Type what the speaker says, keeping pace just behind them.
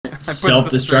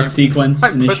Self-destruct sequence I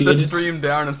put the initiated. stream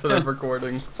down instead of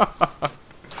recording.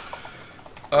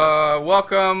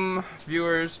 Welcome,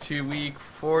 viewers, to week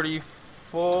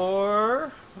 44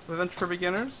 of Adventure for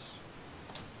Beginners.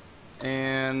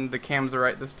 And the cams are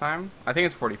right this time. I think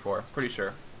it's 44, pretty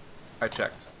sure. I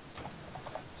checked.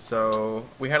 So,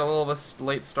 we had a little of a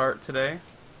late start today.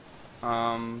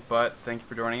 But thank you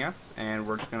for joining us, and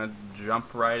we're just going to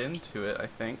jump right into it, I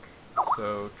think.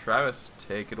 So, Travis,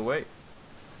 take it away.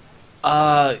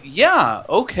 Yeah,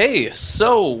 okay.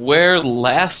 So, where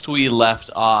last we left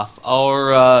off,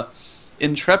 our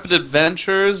intrepid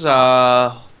adventurers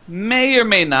may or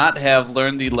may not have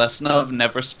learned the lesson of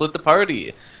never split the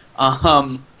party.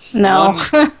 No.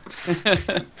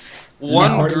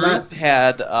 One No, group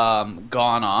had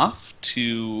gone off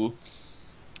to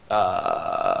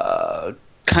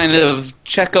kind of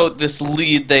check out this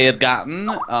lead they had gotten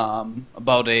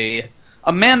about a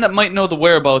man that might know the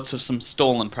whereabouts of some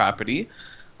stolen property.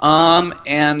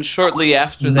 And shortly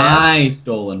after My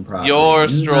stolen property. Your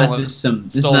This is stolen- not just some.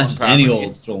 This is stolen not just any property.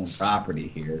 old stolen property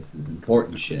here. This is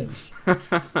important shit.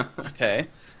 Okay.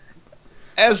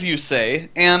 As you say.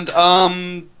 And,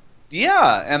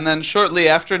 yeah. And then shortly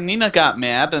after, Nina got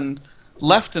mad and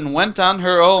left and went on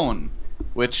her own.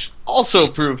 Which also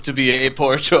proved to be a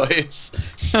poor choice.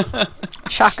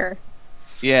 Shocker.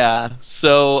 Yeah.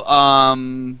 So,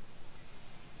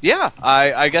 yeah.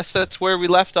 I guess that's where we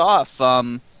left off.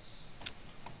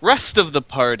 Rest of the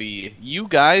party. You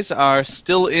guys are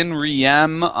still in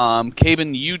Riem.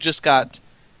 Caben,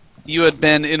 you had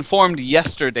been informed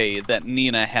yesterday that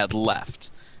Nina had left.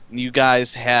 And you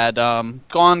guys had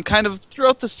gone kind of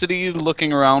throughout the city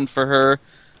looking around for her.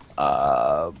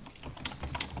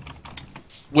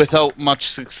 Without much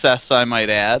success, I might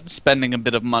add. Spending a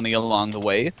bit of money along the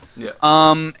way. Yeah.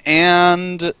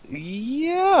 And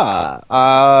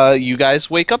yeah. You guys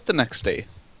wake up the next day.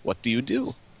 What do you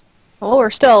do? Well,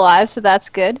 we're still alive, so that's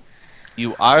good.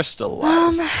 You are still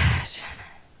alive.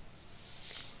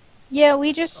 Yeah,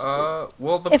 we just.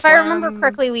 Well, the If I remember plan-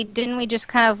 correctly, we just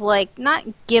kind of like not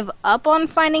give up on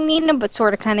finding Nina, but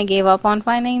sort of kind of gave up on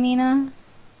finding Nina.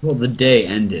 Well, the day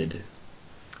ended.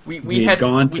 We had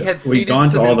gone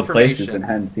to all the places and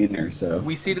hadn't seen her. So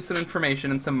we seeded some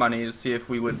information and some money to see if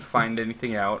we would find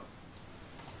anything out.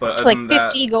 But other Like than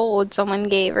 50 gold someone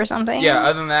gave or something. that, yeah.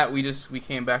 Other than that, we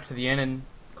came back to the inn and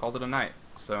called it a night.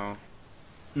 So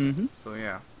Mm-hmm.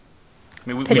 yeah.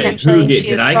 I mean, Potentially. who did? she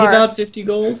Did is I far. give out 50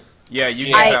 gold? yeah, you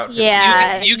gave out. 50.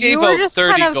 Yeah. You gave were out just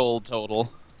 30 kind of- gold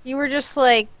total. You were just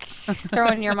like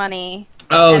throwing your money.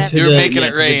 Oh, And to You're the, making yeah,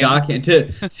 it to rain. the document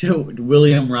to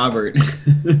William Robert.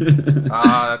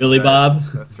 That's Billy right. Bob.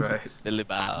 That's right. Billy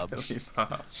Bob. Billy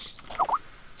Bob.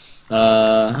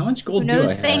 How much gold Who do I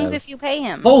knows things have? if you pay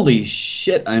him. Holy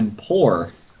shit, I'm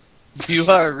poor. You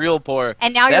are real poor.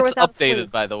 And now you're That's without updated,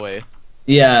 food. by the way.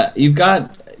 Yeah,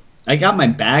 I got my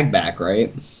bag back,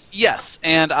 right? Yes,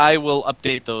 and I will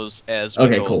update those as we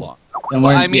Okay, go cool. along. Then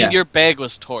Well, we're- I mean, yeah. your bag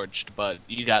was torched, but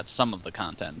you got some of the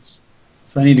contents.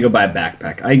 So I need to go buy a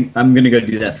backpack. I'm gonna go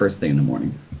do that first thing in the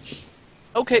morning.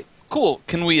 Okay, cool.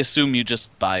 Can we assume you just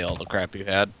buy all the crap you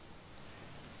had?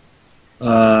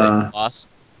 That you lost?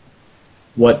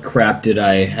 What crap did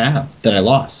I have that I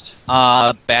lost?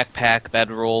 Backpack,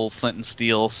 bedroll, flint and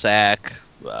steel, sack,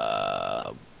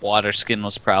 water skin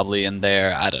was probably in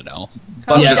there. I don't know.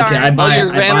 Oh, yeah, darn. okay, I buy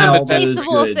your all random those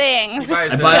Replaceable goods. things.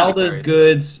 I buy all those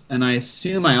goods, and I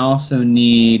assume I also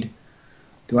need.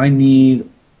 Do I need?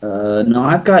 No,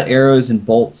 I've got arrows and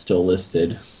bolts still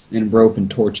listed, and rope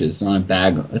and torches on a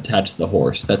bag attached to the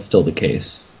horse. That's still the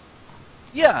case.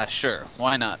 Yeah, sure.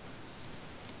 Why not?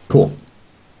 Cool.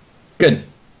 Good.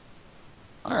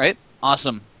 All right.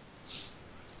 Awesome.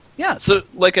 Yeah, so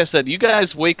like I said, you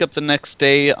guys wake up the next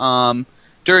day.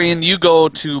 Durian, you go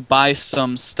to buy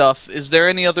some stuff. Is there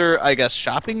any other, I guess,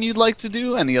 shopping you'd like to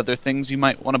do? Any other things you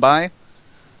might want to buy?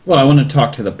 Well, I want to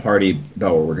talk to the party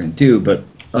about what we're going to do, but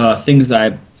things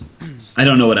I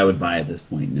don't know what I would buy at this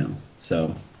point. No,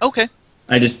 so Okay.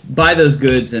 I just buy those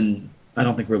goods, and I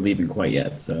don't think we're leaving quite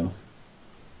yet. So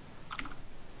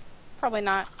Probably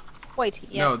not quite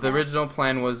yet. No, the original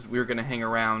plan was we were going to hang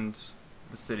around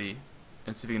the city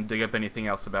and see if we can dig up anything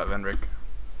else about Venric.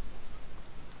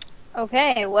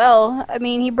 Okay, well, I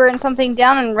mean, he burned something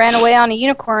down and ran away on a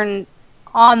unicorn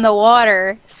on the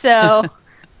water. So,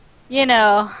 you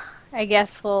know, I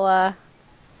guess I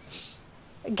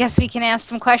guess we can ask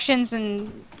some questions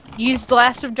and use the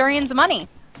last of Durian's money.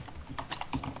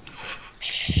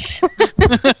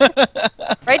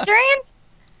 Right, Durian?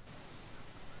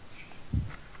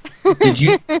 did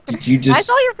you I just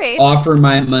saw your face. offer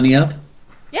my money up,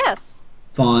 Yes.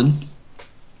 Fawn?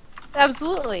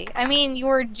 absolutely. I mean, you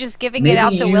were just giving Maybe it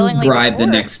out so you willingly. bribe the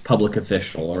before. next public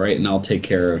official, all right, and I'll take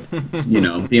care of,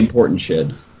 the important shit.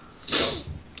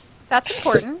 That's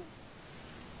important.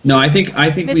 No, I think we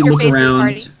Mr. look Faces around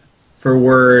Party. for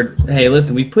word. Hey,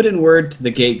 listen, we put in word to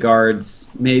the gate guards.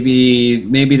 Maybe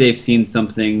they've seen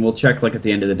something. We'll check like at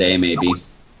the end of the day, maybe.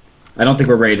 I don't think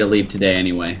we're ready to leave today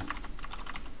anyway.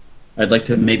 I'd like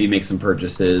to maybe make some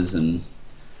purchases and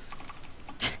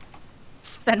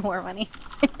Spend more money.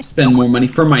 spend more money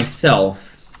for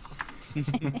myself.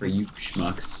 For you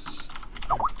schmucks.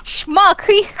 Schmuck.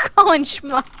 Who you calling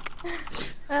schmuck?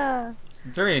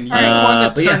 Durian, you Alright.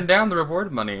 want But to yeah. turn down the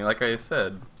reward money, like I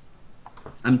said.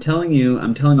 I'm telling you,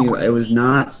 it was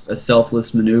not a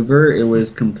selfless maneuver. It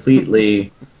was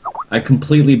completely. I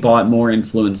completely bought more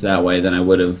influence that way than I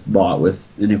would have bought with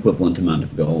an equivalent amount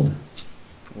of gold.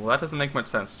 Well, that doesn't make much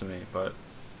sense to me, but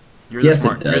you're Yes, it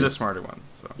you're the does. smarter one.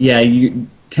 So Yeah, you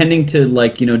tending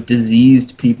to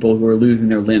diseased people who are losing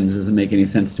their limbs doesn't make any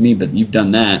sense to me. But you've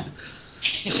done that.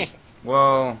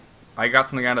 well, I got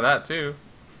something out of that too.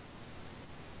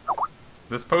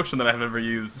 This potion that I've never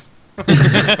used.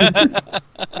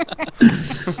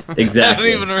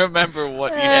 Exactly. I don't even remember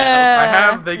what you I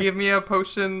have. have. They give me a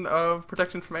potion of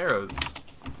protection from arrows,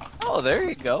 Oh, there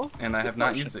you go. and I Good have not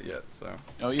potion. used it yet. So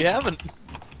No, you haven't.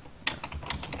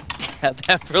 Had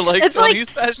that for like It's 20 like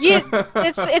sessions.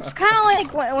 it's kind of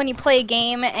like when you play a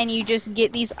game and you just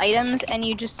get these items and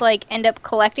you just like end up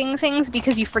collecting things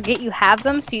because you forget you have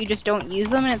them, so you just don't use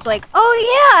them, and it's like,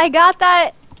 oh yeah, I got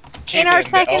that in our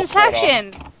second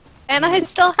session, and I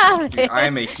still have Dude, it. I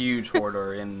am a huge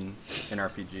hoarder in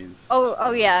RPGs.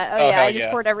 Oh yeah, Oh, hell I just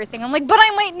yeah. hoard everything. I'm like, but I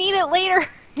might need it later.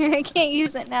 I can't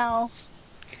use it now.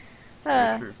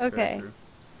 Very true, very Okay. true.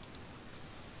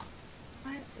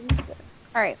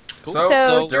 All right. Cool.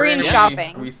 So, during Durian,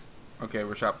 shopping. Okay,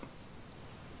 we're shopping.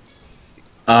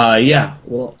 Yeah.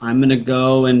 Well, I'm gonna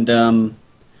go and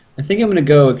I think I'm gonna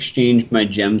go exchange my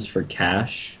gems for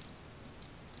cash.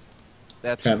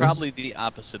 That's Travis? probably the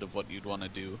opposite of what you'd want to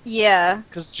do. Yeah.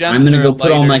 Because gems I'm gonna are go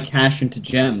put all my lighter. cash into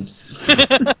gems.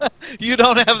 You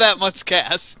don't have that much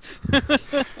cash. The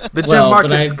Well, gem but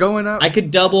market's going up. I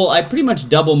could I pretty much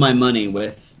double my money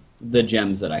with the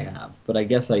gems that I have, but I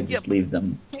guess I just leave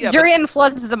them. Yeah, but Durian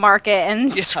floods the market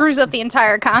and Yeah. screws up the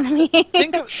entire economy.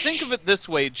 think of it this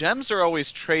way: gems are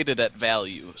always traded at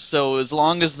value. So as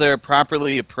long as they're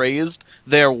properly appraised,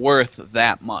 they're worth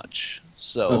that much.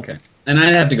 So Okay. And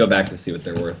I'd have to go back to see what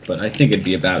they're worth, but I think it'd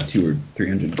be about 200 or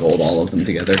 300 gold, all of them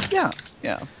together. yeah.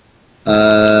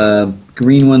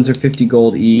 Green ones are 50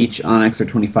 gold each. Onyx are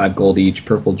 25 gold each.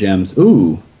 Purple gems.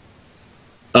 Ooh.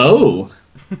 Oh,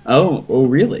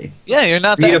 really? Yeah, you're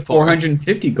not 3 that to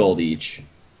 450 gold each.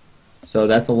 So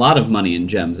that's a lot of money in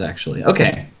gems, actually.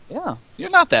 Okay. poor. Yeah, you're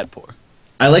not that poor.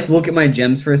 I like to look at my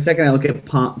gems for a second. I look at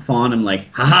Fawn. I'm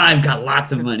like, haha, I've got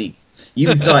lots of money.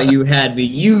 You thought you had me.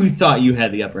 You thought you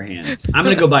had the upper hand. I'm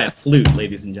going to go buy a flute,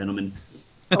 ladies and gentlemen.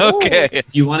 Okay.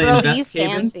 Do you want to Bro, invest, you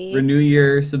Caven? fancy. Renew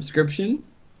your subscription?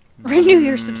 Renew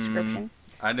your subscription.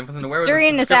 I wasn't aware it was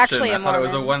Durian a is subscription. actually a I thought it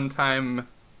was a Mormon.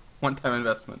 one-time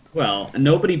investment. Well,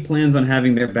 nobody plans on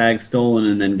having their bag stolen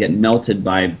and then get melted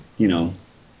by,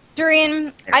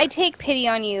 Durian, I take pity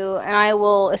on you, and I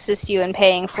will assist you in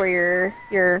paying for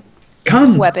your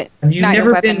Come. weapon. Have you not your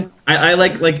never weapon. been? I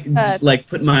Uh, like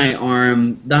put my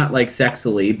arm not like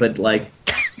sexily, but like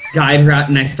guide her out,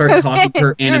 and I start talking to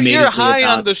her animatedly You're high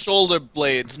about. on the shoulder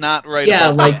blades, not right. Yeah,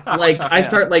 above. like I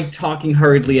start like talking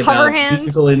hurriedly Hover about hands?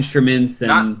 musical instruments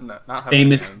and Not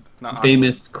famous Huffington, not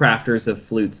famous crafters of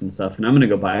flutes and stuff, and I'm gonna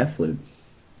go buy a flute.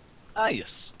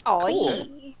 Nice. Oh, Cool.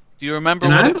 Do you remember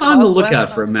And what I'm it on the cost lookout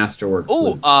last for a time? masterwork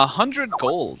Oh, flute. 100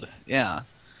 gold. Yeah.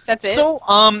 that's it. So,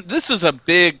 this is a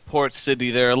big port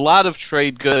city. There are a lot of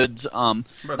trade goods. Not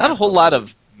a whole lot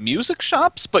of music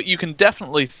shops, but you can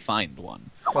definitely find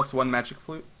one. plus one magic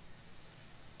flute.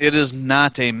 It is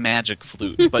not a magic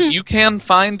flute, but you can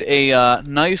find a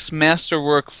nice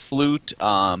masterwork flute.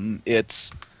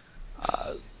 It's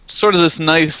sort of this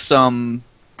nice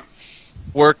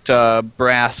worked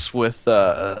brass with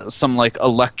some like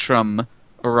electrum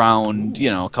around,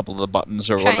 a couple of the buttons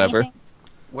or Shiny whatever. things.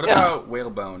 What Yeah. about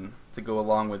whalebone to go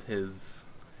along with his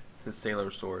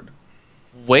sailor sword?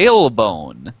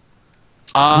 Whalebone.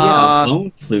 Yeah,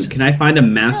 bone flute. Can I find a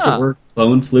masterwork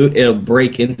bone flute? It'll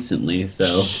break instantly.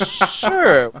 So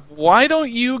Sure. Why don't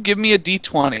you give me a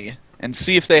D20 and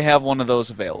see if they have one of those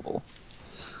available?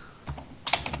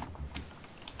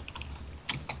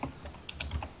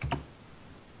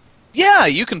 Yeah,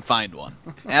 you can find one.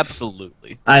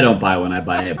 Absolutely. I don't buy one. I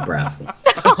buy a brass one.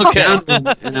 Okay. Found one,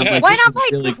 and I'm like, Why this not is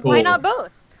like? really cool. Why not both?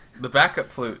 The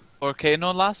backup flute, Porque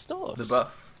no las dos. the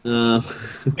buff. Uh,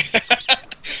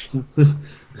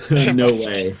 no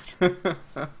way.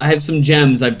 I have some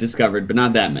gems I've discovered, but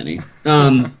not that many.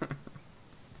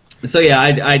 So yeah,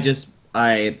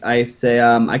 I say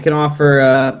I can offer.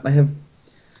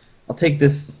 I'll take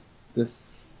this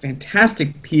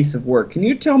fantastic piece of work. Can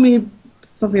you tell me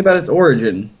something about its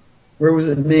origin? Where was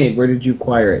it made? Where did you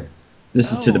acquire it?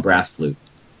 This is to the Oh. brass flute.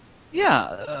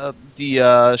 Yeah,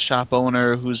 the shop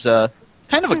owner, who's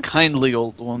kind of a kindly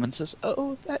old woman, says,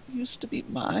 "Oh, that used to be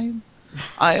mine.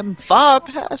 I am far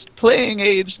past playing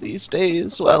age these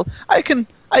days. Well, I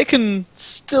can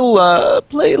still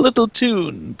play a little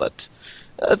tune, but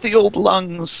the old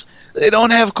lungs, they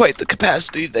don't have quite the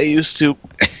capacity they used to.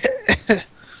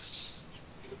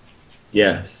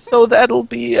 Yes. So that'll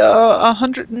be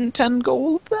 110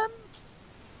 gold then."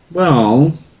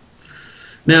 Well,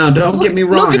 now don't get me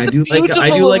wrong. Look at I the do like beautiful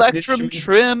an electrum instrument.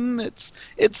 trim.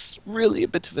 It's really a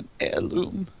bit of an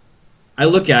heirloom. I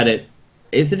look at it.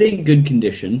 Is it in good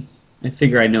condition? I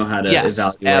figure I know how to Yes,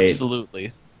 evaluate.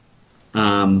 absolutely.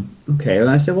 Okay, well,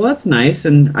 I said, well, that's nice,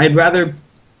 and I'd rather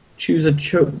choose a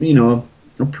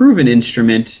proven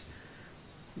instrument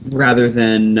rather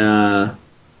than an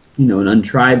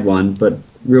untried one. But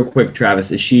real quick, Travis,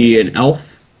 is she an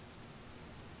elf?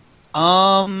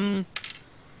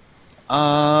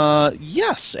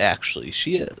 Yes, actually,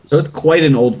 she is. So it's quite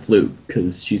an old flute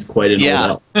because she's quite an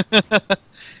Yeah. old elf.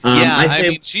 Yeah, I say,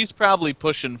 mean, she's probably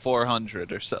pushing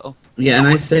 400 or so. yeah, and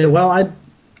I say, well,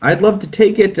 I'd love to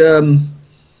take it.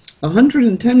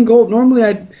 110 gold.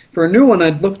 Normally, for a new one,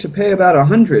 I'd look to pay about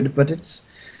 100, but its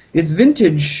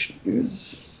vintage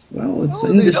is, well, it's Oh,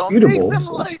 indisputable. They don't make them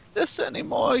so- like this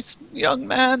anymore, young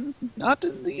man. Not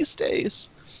in these days.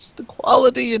 The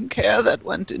quality and care that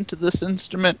went into this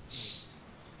instrument.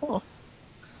 Oh,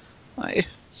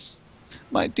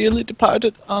 my dearly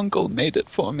departed uncle made it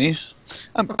for me.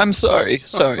 I'm sorry.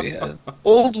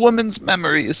 Old woman's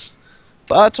memories.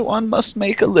 But one must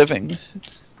make a living. It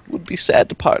would be sad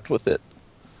to part with it.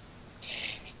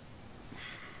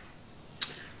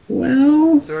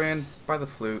 Well, Dorian, buy the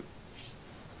flute.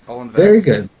 I'll invest. very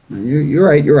good. You're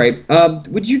right. You're right.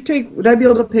 Would I be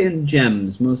able to pay in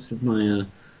gems? Most of my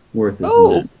worth is in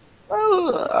Oh, that.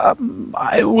 well,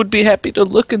 I would be happy to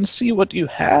look and see what you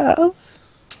have.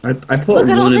 I pull Look out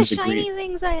at all one the of the shiny green.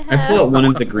 things I I pull have. out one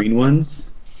of the green ones.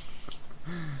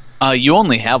 You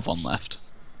only have one left.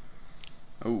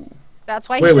 Ooh. That's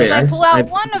why he says I pull out I've-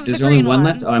 one of the There's only green one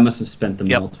ones. left. Oh, I must have spent them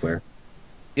Yep. elsewhere.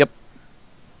 Yep.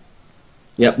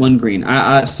 Yep, one green.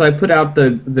 So I put out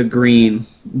the green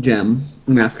gem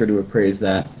and ask her to appraise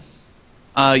that.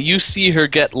 You see her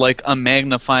get like a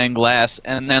magnifying glass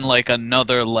and then like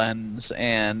another lens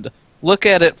and look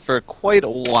at it for quite a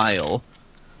while.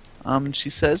 She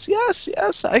says, "Yes,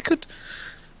 I could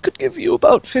give you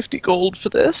about 50 gold for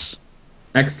this."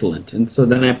 Excellent. And so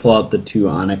then I pull out the 2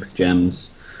 onyx gems,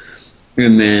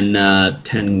 and then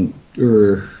 10.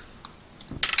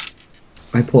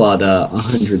 I pull out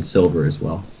 100 silver as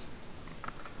well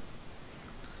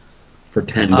for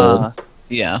 10 gold.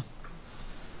 Yeah.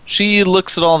 She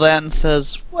looks at all that and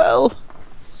says, "Well,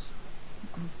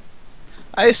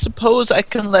 I suppose I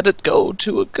can let it go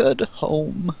to a good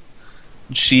home."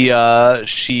 She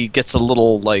gets a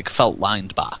little like felt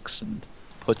lined box and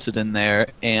puts it in there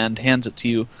and hands it to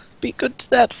you. "Be good to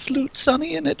that flute,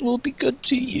 Sonny, and it will be good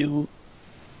to you.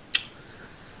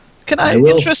 Can I I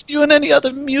will. interest you in any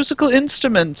other musical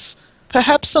instruments?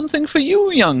 Perhaps something for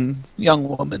you, young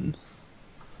woman.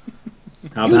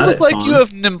 How You about look it, like Fawn? you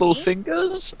have nimble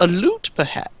fingers. A lute,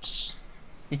 perhaps."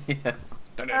 Yes.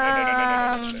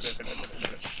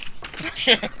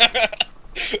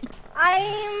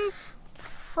 I'm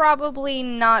probably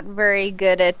not very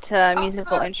good at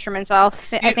musical instruments. I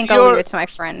think I'll you're- leave it to my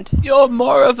friend. You're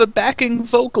more of a backing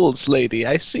vocals lady,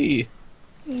 I see.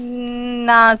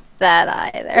 Not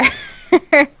that either.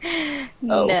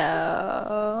 Oh.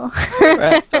 No.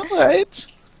 Alright.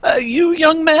 You,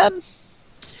 young man?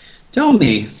 Tell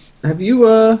me, have you,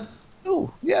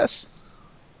 Oh, yes.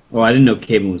 Oh, I didn't know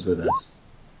Caven was with us.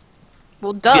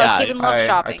 Well, duh. Yeah, Caven loves I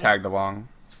shopping. tagged along.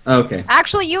 Okay.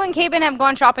 Actually, you and Caven have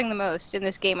gone shopping the most in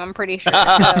this game. I'm pretty sure.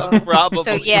 So, Probably.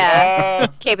 so yeah, Uh,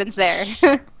 Caven's there.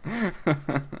 I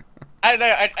don't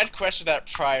know. I'd question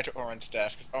that prior to Oren's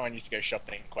death because Oren used to go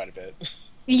shopping quite a bit.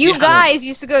 You Yeah. guys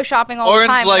used to go shopping all the Oren's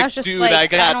time. and I like, was just dude, like, I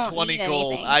got don't 20 need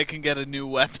gold. anything. I can get a new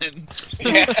weapon.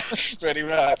 Yeah, pretty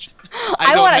much.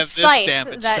 I don't want a have this scythe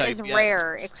damage that type is yet.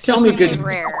 rare. Tell me Extremely good-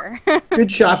 rare.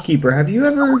 Good shopkeeper, have you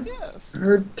ever Yes.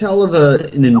 heard tell of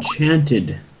an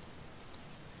enchanted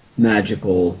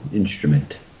magical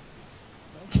instrument?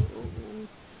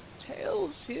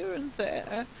 Tales here and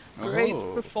there. great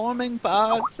Oh. performing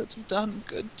bards that have done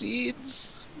good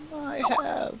deeds. I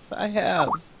have.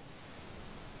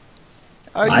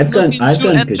 Are you I've done- looking I've to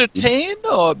done good entertain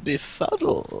or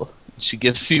befuddle? She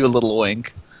gives you a little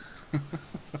wink.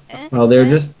 Well, they're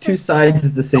just two sides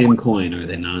of the same coin, are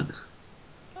they not?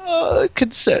 Oh, it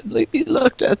could certainly be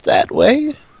looked at that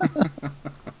way.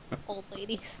 Old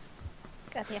ladies.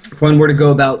 Goddamn. If one were to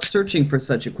go about searching for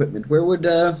such equipment, where would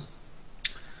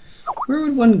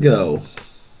one go?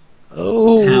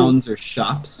 Oh, Towns or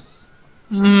shops?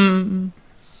 You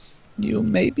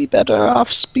may be better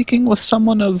off speaking with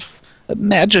someone of a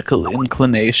magical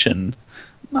inclination.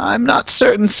 I'm not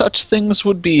certain such things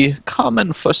would be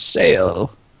common for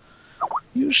sale.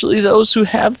 Usually those who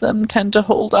have them tend to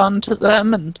hold on to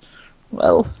them, and,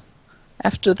 well,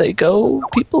 after they go,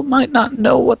 people might not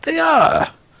know what they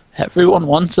are. Everyone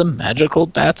wants a magical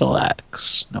battle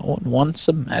axe. No one wants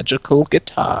a magical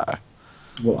guitar.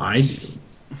 Well, I do.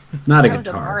 Not a If I was a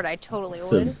guitar. bard, I totally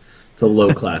It's would. it's a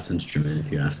low-class instrument, if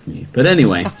you ask me. But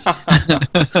anyway,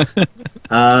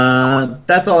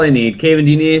 that's all I need. Caven,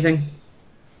 do you need anything?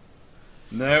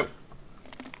 Nope.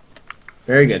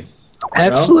 Very good.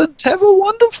 Excellent. Have a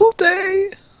wonderful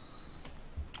day.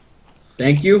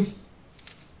 Thank you.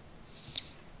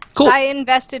 Cool. I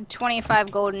invested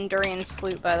 25 gold in Durian's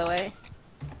flute, by the way.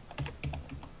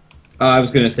 I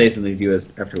was going to say something to you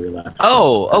after we left.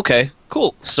 Oh, okay.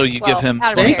 Cool. So you Well, give him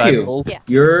out of Thank 25 you. gold. Yeah.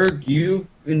 You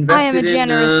I am invested a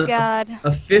generous in god.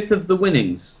 a fifth of the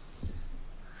winnings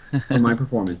for my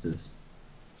performances.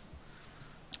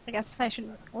 I guess I should.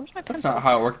 Where's my That's pencil? not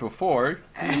how it worked before.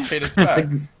 You just paid us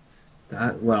That's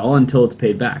back. well, until it's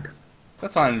paid back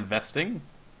That's not investing.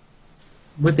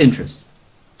 with interest.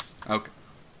 Okay.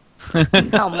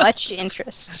 How much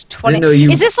interest? I 20. didn't know you-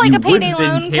 Is this like you a payday woodsmen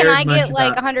loan? Can cared I much get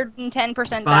like about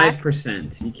 110% back?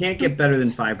 5%. You can't get better than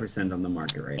 5% on the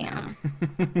market right Damn.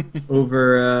 now.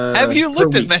 Over. Have you per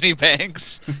looked at week. many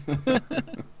banks?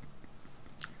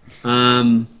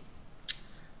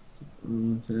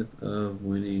 Fifth of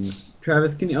winnings.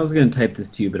 Travis, I was going to type this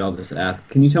to you, but I'll just ask.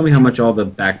 Can you tell me how much all the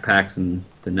backpacks and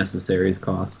the necessaries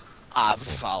cost?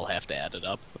 I'll have to add it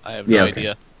up. I have Yeah, no okay.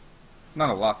 idea. Not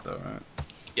a lot though, right?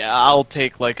 Yeah, I'll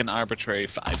take like an arbitrary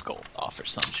 5 gold off or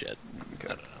some shit. I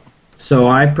don't know. So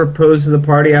I propose to the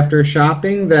party after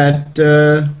shopping that,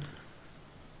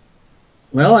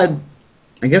 well,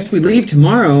 I guess we leave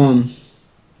tomorrow.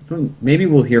 Maybe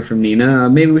we'll hear from Nina.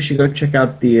 Maybe we should go check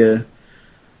out the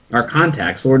our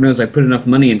contacts. Lord knows I put enough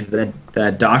money into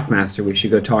that dockmaster. We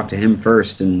should go talk to him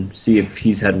first and see if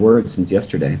he's had word since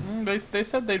yesterday. They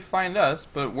said they'd find us,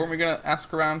 but weren't we gonna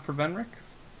ask around for Venric?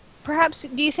 Perhaps.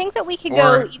 Do you think that we could Or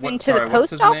go even what- to sorry, the what's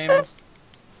post his name? office?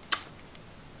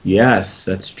 Yes,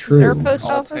 that's Is there a true. post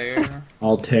office? Altair.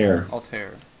 Altair.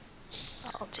 Altair.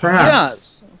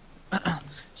 Perhaps. Yes.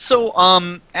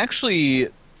 So, actually,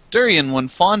 Durian, when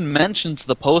Fawn mentions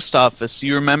the post office,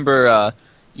 you remember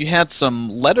you had some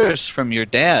letters from your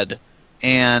dad,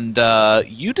 and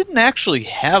you didn't actually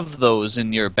have those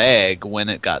in your bag when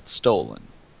it got stolen.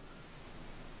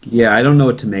 Yeah, I don't know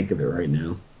what to make of it right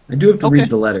now. I do have to Okay. read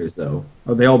the letters, though.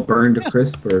 Are they all burned to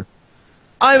crisp, or?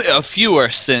 A few are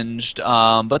singed,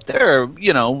 but there are,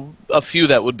 a few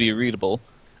that would be readable.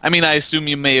 I mean, I assume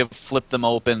you may have flipped them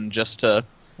open just to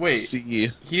Wait,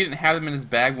 see. he didn't have them in his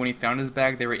bag when he found his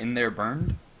bag. They were in there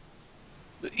burned.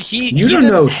 He You he don't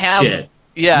didn't know have, shit.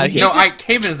 Yeah, You he No, did-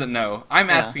 Caven doesn't know. I'm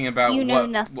Yeah. asking about You know what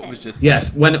nothing. was just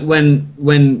Yes, when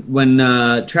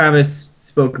Travis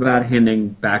spoke about handing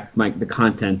back the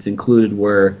contents included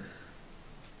were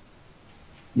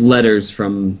letters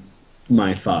from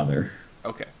my father.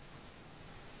 Okay.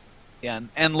 Yeah,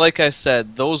 and like I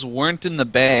said, those weren't in the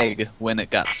bag when it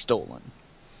got stolen.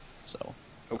 So.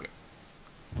 Okay.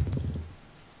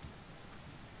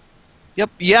 Yep.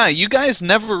 Yeah, you guys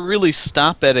never really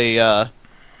stop at a.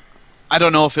 I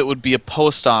don't know if it would be a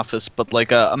post office, but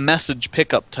like a message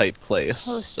pickup type place.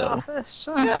 Post so office.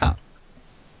 yeah,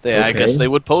 I guess Okay. they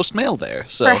would post mail there.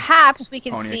 So Perhaps we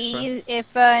could Pony see Express.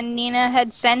 if Nina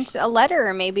had sent a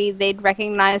letter. Maybe they'd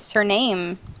recognize her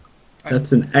name.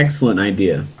 That's an excellent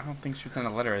idea. I don't think she would send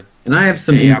a letter. And I have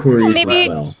some day after inquiries she as Maybe-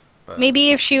 well. But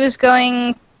Maybe if she was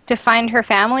going to find her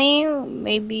family,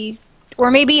 maybe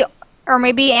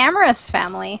Amorous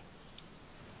family.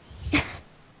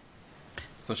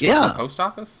 so she Yeah. went to the post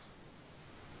office.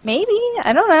 Maybe,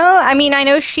 I don't know. I mean, I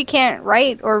know she can't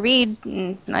write or read,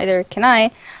 and neither can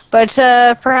I. But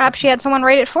perhaps she had someone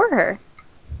write it for her.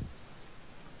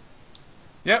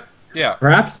 Yep. Yeah.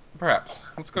 Perhaps? Perhaps.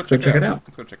 Let's go Let's go check it out.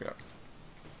 Let's go check it out.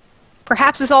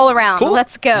 Perhaps it's all around. Cool.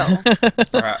 Let's go.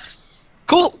 Perhaps.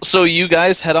 cool. So you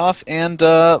guys head off and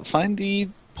find the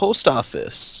post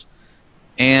office,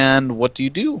 And what do you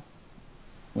do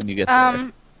when you get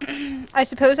there? I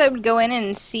suppose I would go in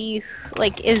and see,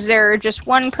 like, is there just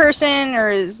one person,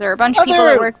 or is there a bunch of people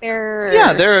there- that work there? Or...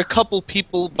 Yeah, there are a couple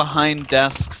people behind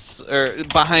desks, or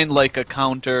behind like a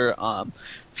counter.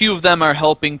 Few of them are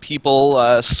helping people,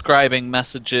 scribing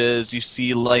messages. You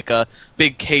see like a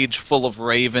big cage full of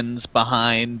ravens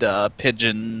behind,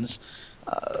 pigeons.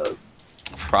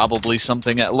 Probably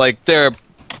something like there are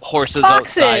horses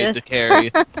Foxes. outside to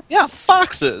carry. Yeah,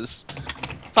 foxes.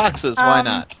 Foxes, why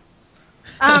not?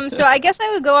 So I guess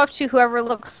I would go up to whoever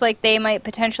looks like they might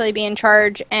potentially be in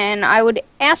charge, and I would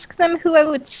ask them who I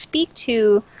would speak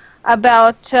to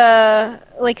about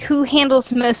like who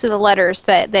handles most of the letters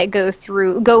that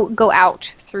go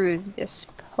out through this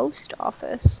post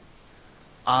office.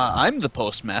 I'm the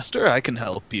postmaster. I can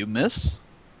help you, miss.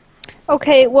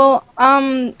 Okay, well,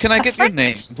 Can I a get your friend-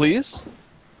 name, please?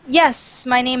 Yes,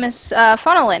 my name is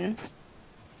Funnelin.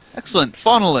 Excellent.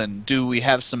 Faunolin, do we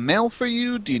have some mail for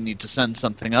you? Do you need to send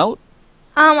something out?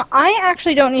 I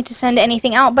actually don't need to send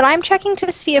anything out, but I'm checking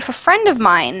to see if a friend of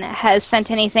mine has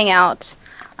sent anything out.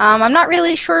 I'm not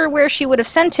really sure where she would have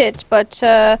sent it, but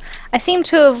I seem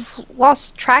to have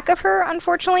lost track of her,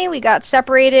 unfortunately. We got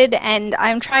separated, and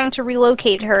I'm trying to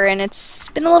relocate her, and it's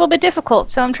been a little bit difficult,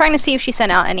 so I'm trying to see if she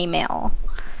sent out any mail.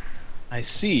 I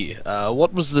see.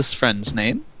 What was this friend's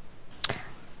name?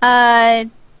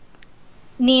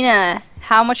 Nina,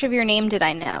 how much of your name did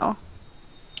I know?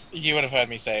 You would have heard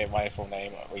me say my full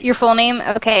name. At least Your full name?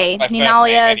 Okay, My first name,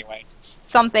 Ninalia anyway.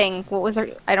 something. What was her?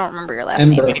 I don't remember your last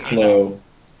name. Emberflow.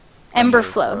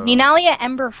 Emberflow. Emberflow. Ninalia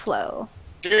Emberflow.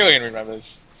 Julian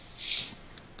remembers.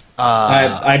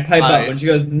 I pipe up when she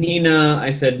goes, Nina. I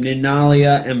said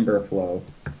Ninalia Emberflow.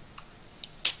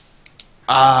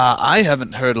 I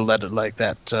haven't heard a letter like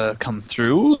that come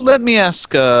through. Let me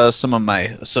ask some of my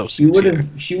associates here.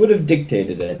 She would have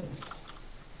dictated it.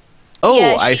 Oh,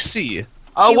 Yeah, I she- see.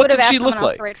 She What would have did asked she look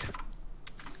someone else like? to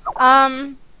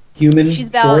write. Human. She's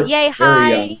about short, yay very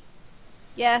hi. young.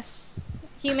 Yes,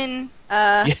 human.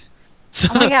 So,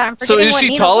 Oh my God, I'm so forgetting is what she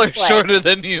Nina taller, looks like. shorter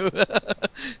than you?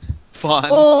 Fawn.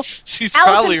 Well, She's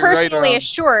Allison probably right personally around. is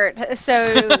short,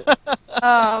 so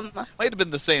Might have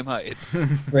been the same height.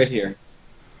 Right here.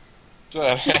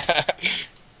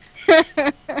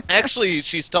 Actually,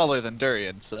 she's taller than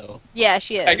Durian, so. yeah,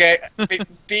 she is. Okay,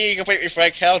 being completely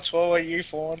frank, how tall are you,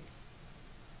 Fawn?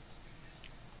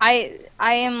 I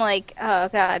am like, oh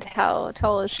God, how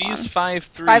tall is She's Fawn?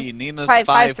 5'3", Nina's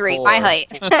 5'3", my height.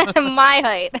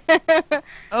 My height.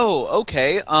 Oh,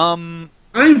 okay. I'm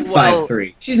Well-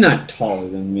 5'3". She's not taller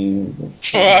than me.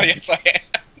 Well, yes, I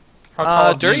am. How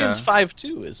tall is Durian's Nina?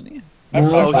 5'2", isn't he? I'm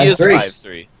No, Oh, he is 5'3".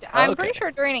 5'3". I'm Okay. pretty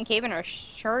sure Dorian and Caven are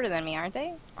shorter than me, aren't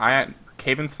they?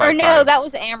 Caven's Or 5'5". no, that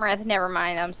was Amaranth. Never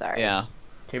mind. I'm sorry. Yeah.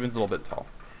 Caven's a little bit tall.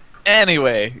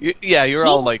 Anyway, yeah, you're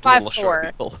all Nina's like little 5'4". short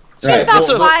people. She's Right. about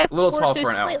So- five, little four, tall so for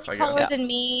an elf, slightly I guess. taller Yeah. than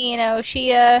me. You know,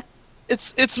 she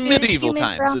It's Human medieval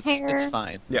times. brown It's hair.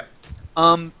 fine. Yeah.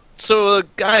 So a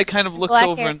guy kind of looks Black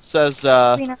over hair. and says,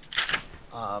 Rena.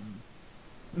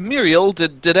 Muriel,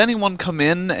 did anyone come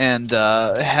in and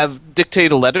have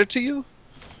dictate a letter to you?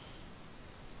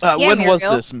 Yeah, When was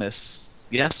Muriel. this, miss?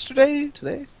 Yesterday?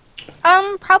 Today?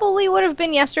 probably would have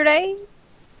been yesterday.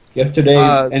 Yesterday,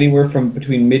 Uh, anywhere from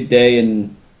between midday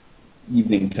and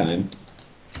evening time.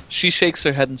 She shakes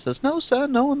her head and says, "No, sir,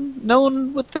 no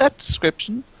one with that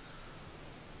description."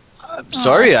 I'm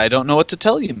sorry, I don't know what to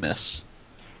tell you, miss.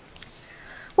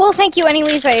 Well, thank you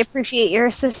anyways. I appreciate your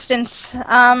assistance.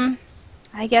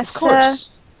 I guess Of course.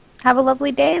 have a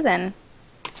lovely day then.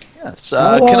 Yes.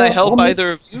 I'll, Can I help I'll meet-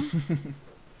 either of you?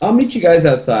 I'll meet you guys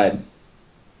outside.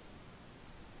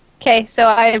 Okay, so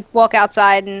I walk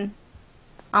outside and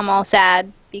I'm all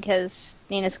sad because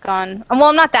Nina's gone. Well,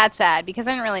 I'm not that sad because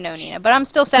I didn't really know Nina, but I'm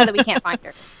still sad that we can't find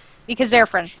her because they're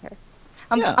friends with her.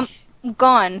 Yeah. I'm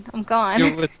gone. I'm gone.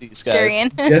 You're with these guys.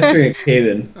 Durian. Yesterday at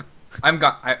Caven. I'm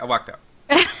gone. I walked out.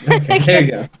 Okay, there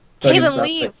you go. So I can Caven, stop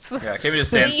leave. Yeah, Caven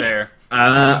just stands Leave. there.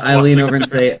 I lean over and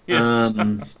say, Yes.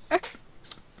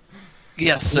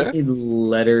 Yes, I sir. need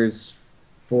letters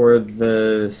for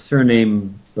the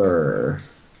surname Burr.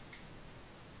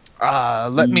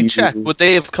 Let me check. Would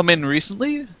they have come in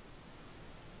recently?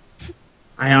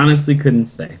 I honestly couldn't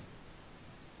say.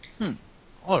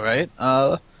 All right.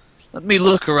 Let me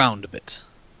look around a bit.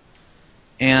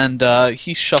 And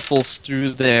he shuffles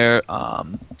through there.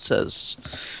 Says,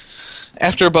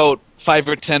 after about 5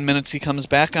 or 10 minutes, he comes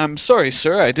back. "I'm sorry,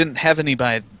 sir. I didn't have any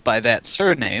by that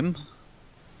surname."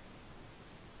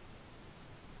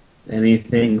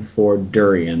 Anything for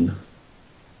Durian.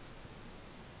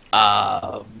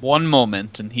 One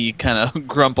moment, and he kind of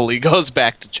grumpily goes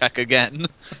back to check again.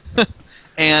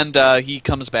 And he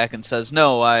comes back and says,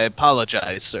 "No, I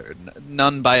apologize, sir.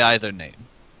 None by either name."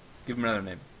 Give him another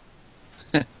name.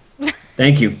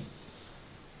 Thank you.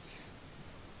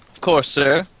 Of course,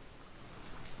 sir.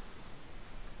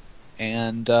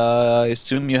 And I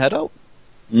assume you head out.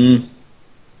 Mm.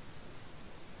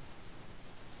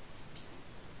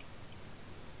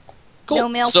 Cool. No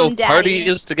mail so from Daddy. party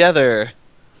is together.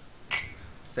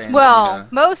 Saying Well,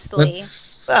 mostly.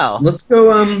 Let's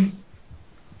go.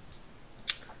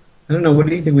 I don't know. What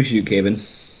do you think we should do, Caven?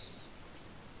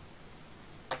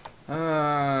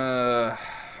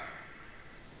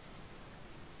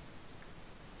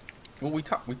 Well, we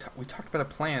talked about a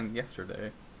plan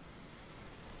yesterday.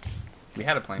 We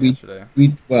had a plan We- yesterday.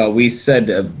 We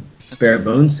said bare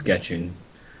bones sketching.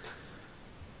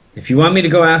 If you want me to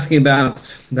go asking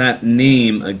about that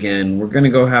name again, we're gonna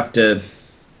go have to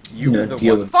You were the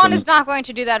deal one. with Fawn some. is not going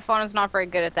to do that. Fawn is not very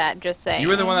good at that, just saying. You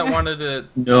were the one that wanted to.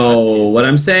 No, what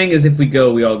I'm saying is if we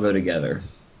go, we all go together.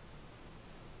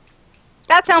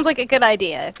 That sounds like a good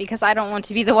idea, because I don't want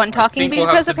to be the one talking, think we'll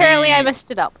have because to apparently be- I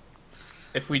messed it up.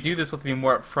 If we do this, we'll have to be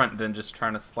more upfront than just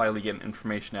trying to slyly get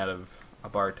information out of a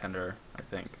bartender. I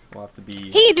think we'll have to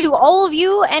be. Hey, do all of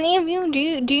you, any of you,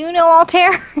 do you know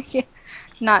Altair?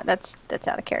 Not, that's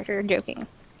out of character, joking.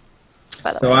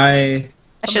 By the So way.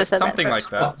 I should have said something that like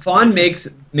first. that. Fawn makes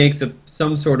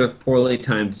some sort of poorly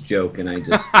timed joke, and I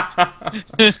just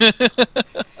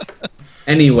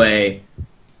anyway.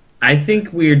 I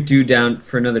think we're due down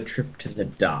for another trip to the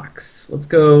docks. Let's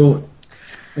go.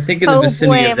 I think in the Oh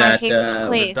vicinity boy, of my that favorite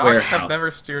place. Docs warehouse. have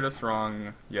never steered us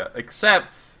wrong yet,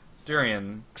 except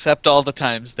Durian. Except all the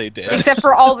times they did. Except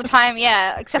for all the time,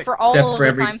 yeah. Except for all Except for the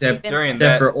every- times except we've been Durian,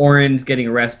 Except that- for Oren's getting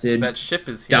arrested, That ship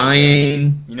is here.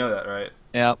 dying. You know that, right?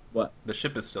 Yep. What? The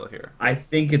ship is still here. I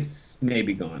think it's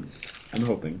maybe gone. I'm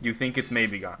hoping. You think it's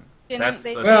maybe gone? Didn't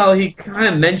they say- Well, he kind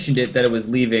of mentioned it that it was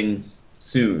leaving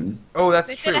soon. Oh, that's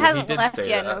They true. said it He hasn't did left say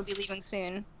yet, and that. it will be leaving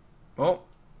soon. Well,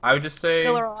 I would just say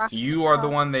Miller- you are the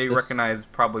one they This- recognize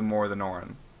probably more than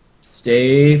Oren.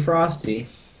 Stay frosty.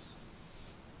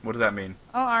 What does that mean?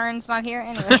 Oh, Aaron's not here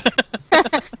anyway.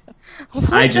 I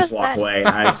What just does walk that- away.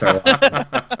 I start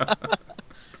walking.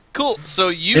 Cool. So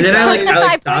you And then I guys- like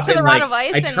I stop point to the and rod like of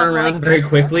ice I and turn I'm around like, very "There."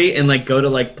 quickly and like go to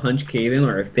like punch Caven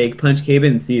or a fake punch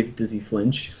Caven and see if does he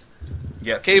flinch.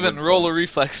 Yes. he Caven, would roll a flinch.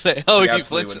 reflex save. Oh, He you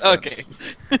absolutely flinched? would Okay.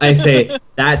 I say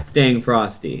that's staying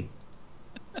frosty.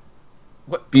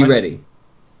 What? Be punch- ready.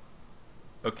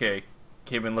 Okay.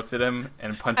 Caven looks at him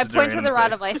and I punches point to Durian the in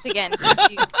rod face. of ice again.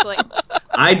 You, like,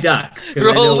 I duck. 'cause I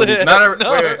know Roll what he's- it. Not a,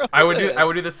 No, wait, wait. I would roll do. it. I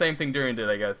would do the same thing Durian did.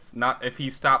 I guess. Not if he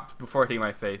stopped before hitting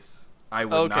my face. I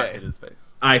would not Okay. hit his face.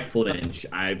 I flinch.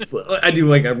 I do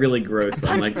like a really gross.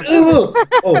 I'm like, Punch "Ugh."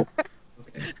 Oh,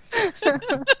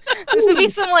 this would be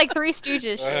some like Three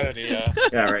Stooges shit. Oh dear.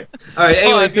 yeah, right. All right.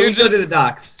 Anyway, on, so you're we go to just- the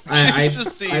docks. I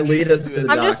just see- I lead us to the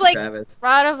I'm docks, just like- Travis.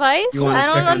 Rod of ice? You wanna I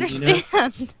don't check on Dina?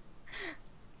 understand.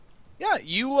 Yeah,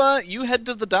 you head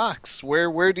to the docks.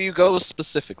 Where do you go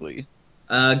specifically?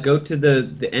 Go to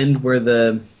the end where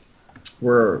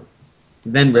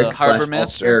Venric harbor /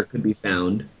 master? Altair could be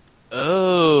found.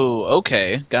 Oh,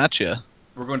 okay, gotcha.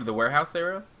 We're going to the warehouse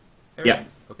area. Yeah.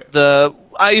 Okay.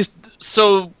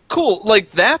 So cool.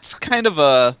 Like that's kind of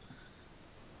a.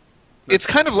 It's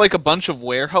kind of like a bunch of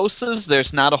warehouses.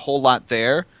 There's not a whole lot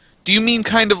there. Do you mean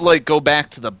kind of like go back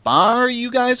to the bar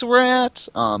you guys were at?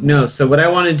 No, so what I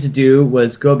wanted to do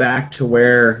was go back to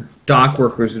where dock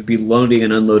workers would be loading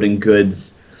and unloading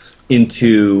goods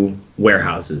into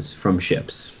warehouses from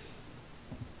ships.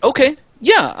 Okay.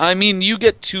 Yeah, I mean you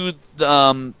get to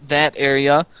that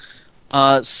area.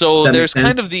 So That there's makes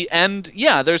kind sense. of the end.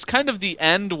 Yeah, there's kind of the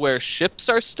end where ships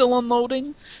are still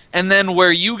unloading, and then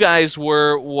where you guys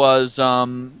were was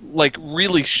like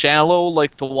really shallow,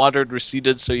 like the water had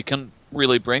receded, so you couldn't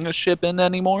really bring a ship in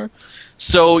anymore.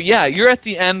 So yeah, you're at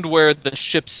the end where the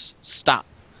ships stop,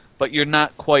 but you're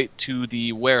not quite to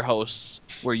the warehouse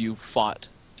where you fought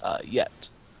yet.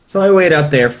 So I wait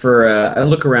out there for, I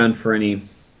look around for any,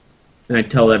 and I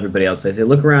tell everybody else, I say,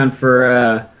 look around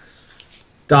for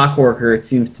dock worker. It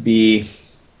seems to be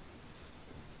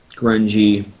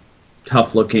grungy,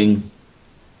 tough looking,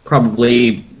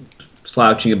 probably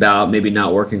slouching about, maybe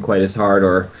not working quite as hard,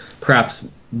 or perhaps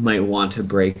might want to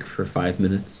break for 5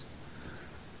 minutes.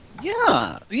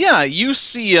 Yeah, you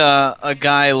see a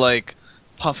guy like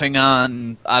puffing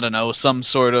on, I don't know, some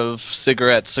sort of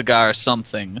cigarette, cigar,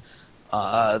 something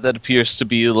that appears to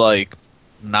be like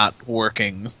not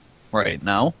working right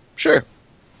now. Sure.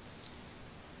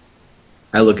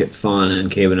 I look at Fawn and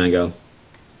Cabe and I go,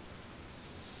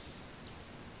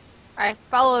 I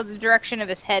follow the direction of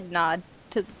his head nod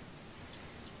to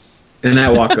And I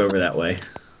walk over that way.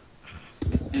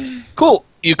 Cool.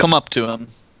 You come up to him,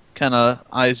 kind of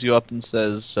eyes you up and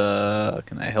says,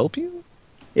 "Can I help you?"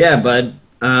 Yeah, bud.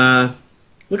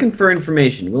 Looking for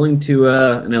information. Willing to,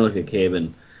 and I look at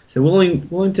Caven. So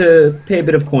willing to pay a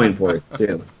bit of coin for it,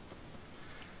 too.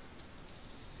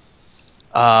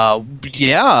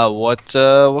 Yeah. What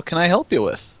can I help you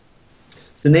with?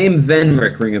 Does the name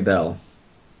Venric ring a bell?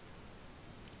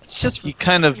 It's just He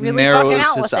kind of really fucking narrows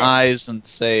out his with it. eyes and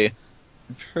say,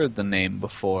 "I've heard the name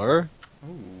before.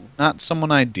 Ooh. Not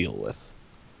someone I deal with."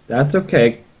 That's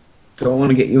okay. Don't want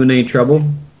to get you in any trouble.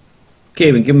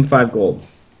 Caven, give him 5 gold.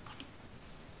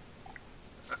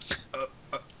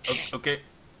 Okay.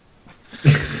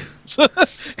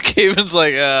 Caven's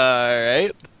like, all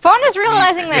right. Fawn is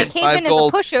realizing that Five Caven is a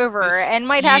gold. pushover This- and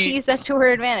might have to he- use that to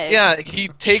her advantage. Yeah, he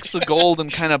takes the gold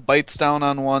and kind of bites down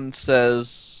on one,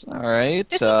 says, all right.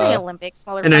 Just like the Olympics,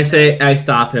 motherfucker. And I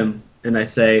stop him, and I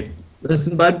say,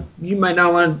 listen, bud, you might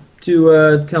not want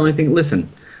to tell anything. Listen,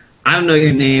 I don't know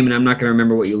your name, and I'm not going to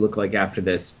remember what you look like after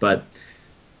this, but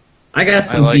I got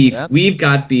some like beef. that. We've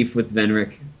got beef with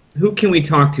Venric. Who can we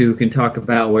talk to who can talk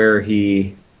about who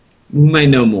might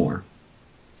know more?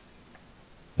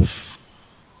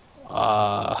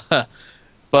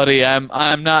 Buddy, I'm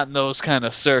not in those kind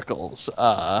of circles.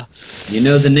 You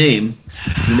know the name.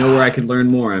 You know where I could learn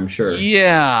more, I'm sure.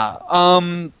 Yeah.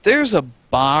 There's a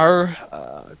bar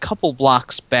a couple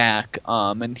blocks back,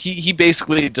 and he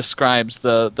basically describes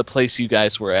the place you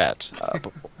guys were at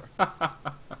before.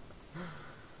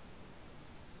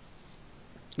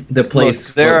 The place,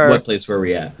 Look, there what are- place were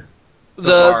we at?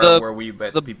 The bar where we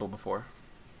met the- people before.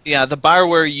 Yeah, the bar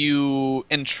where you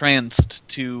entranced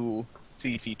two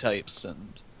thiefy types,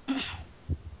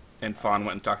 and Fawn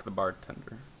went and talked to the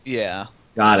bartender. yeah.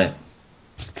 Got it.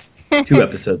 2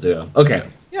 episodes ago. Okay.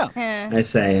 Eh. I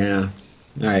say, yeah.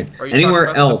 All right. Are you Anywhere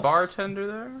talking about else? the bartender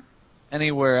there?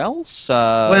 Anywhere else?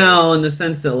 Well, in the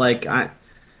sense that, like, I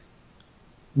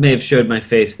may have showed my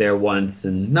face there once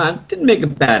and didn't make a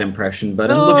bad impression,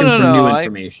 but I'm No, looking no, for no, new I-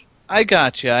 information. I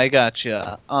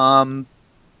gotcha.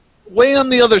 Way on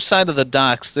the other side of the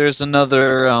docks, there's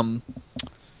another,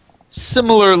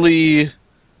 similarly,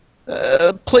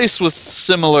 place with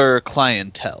similar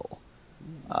clientele.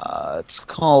 It's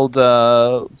called,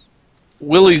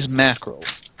 Willie's Mackerel.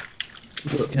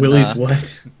 Willie's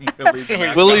what?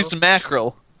 Willie's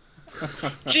Mackerel.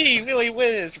 Gee, Willy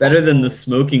Whiz. Better than the waffles.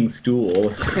 smoking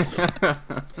stool.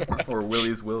 Or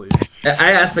Willie's Willies.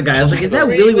 I asked the guy, I was like, is that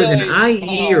Three Willie with an Willies.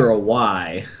 I-E or a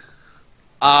Y?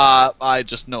 I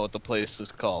just know what the place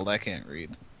is called. I can't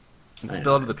read. And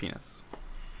spilled the penis.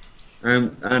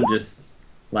 I'm just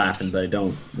laughing, but I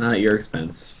don't. Not at your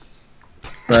expense.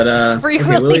 But, Free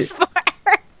okay, Willie's bar.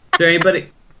 Is there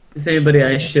anybody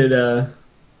I should,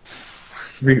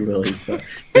 Free Willie's bar. Is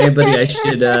there anybody I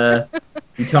should,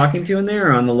 be talking to in there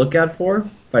or on the lookout for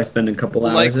if I spend a couple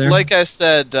hours there? Like I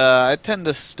said, I tend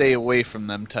to stay away from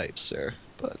them types, sir.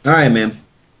 But All right, man.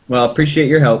 Well, appreciate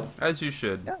your help. As you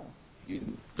should.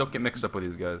 Don't get mixed up with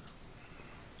these guys.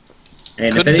 And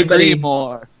if couldn't agree anybody,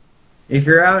 more. if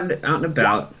you're out and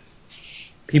about,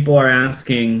 people are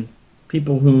asking,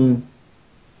 people who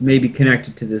may be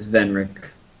connected to this Venric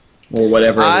or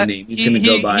whatever other name he's going to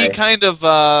go by. He kind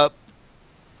of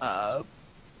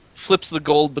flips the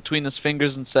gold between his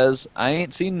fingers and says, "I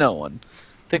ain't seen no one.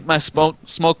 Think my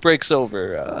smoke breaks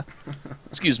over.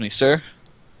 Excuse me, sir."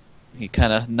 He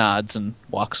kind of nods and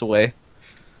walks away.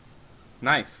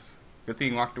 Nice. Good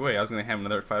thing you walked away. I was going to have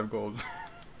another 5 gold.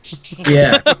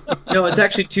 Yeah. No, it's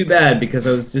actually too bad because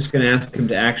I was just going to ask him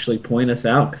to actually point us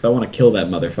out because I want to kill that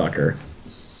motherfucker.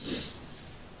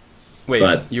 Wait,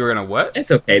 But- you were going to what?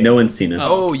 It's okay. No one's seen us.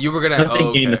 Oh, you were going to... I'm Oh,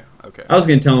 thinking- okay. Okay. I was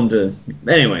going to tell him to...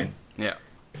 Anyway, Yeah.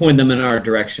 point them in our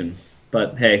direction.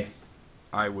 But hey,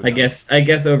 I would I not.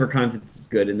 guess overconfidence is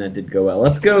good, and that did go well.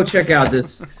 Let's go check out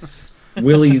this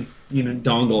Willie's,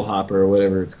 dongle hopper or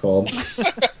whatever it's called.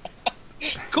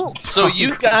 Cool. So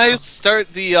you guys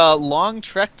start the long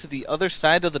trek to the other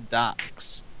side of the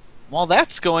docks. While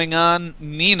that's going on,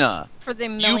 Nina, For the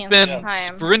you've millionth been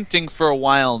time. sprinting for a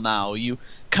while now. You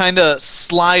kind of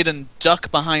slide and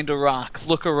duck behind a rock,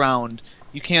 look around.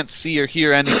 You can't see or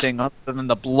hear anything other than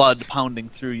the blood pounding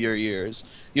through your ears.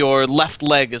 Your left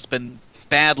leg has been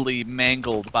badly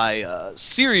mangled by a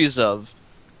series of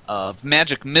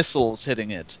magic missiles hitting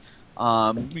it.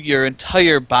 Your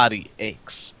entire body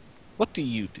aches. What do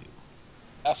you do?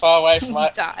 How far away from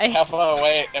my? Die. How far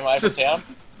away am I from Just- town?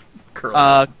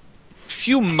 Curl.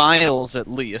 Few miles at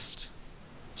least.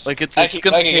 Like it's I it's keep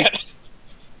gonna legging take. it.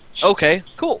 Okay,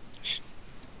 cool.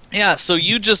 Yeah, so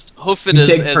you just hoof it You as,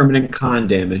 take as permanent con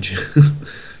damage for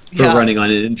Yeah. running on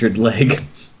an injured leg.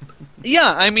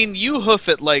 Yeah, I mean, you hoof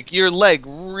it like your leg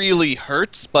really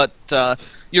hurts, but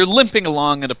you're limping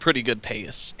along at a pretty good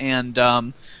pace. And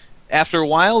after a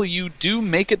while, you do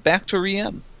make it back to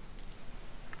Riem.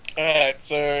 Alright,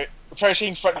 so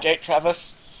approaching front gate,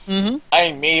 Travis, Mm-hmm. I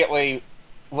immediately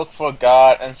looked for a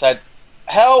guard and said,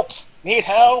 "Help! Need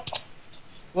help!"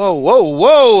 Whoa, whoa,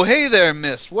 whoa! Hey there,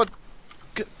 miss. What?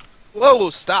 Whoa!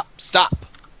 Stop!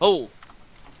 Oh,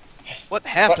 what But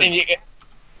happened?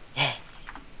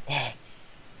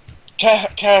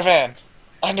 Caravan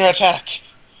under attack.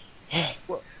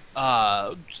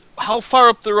 How far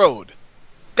up the road?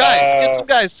 Guys, get some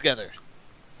guys together.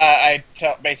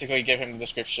 Basically give him the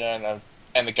description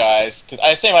and the guys, because I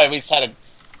assume I at least had a.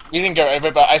 We didn't go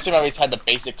over, but I assume I at least had the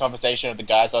basic conversation with the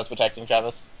guys I was protecting,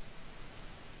 Travis.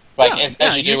 Like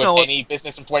as you do with any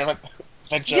business employment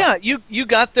venture. Yeah, you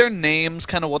got their names,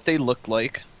 kind of what they looked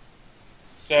like.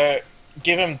 So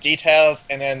give him details,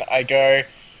 and then I go,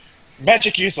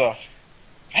 magic user,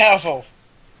 powerful,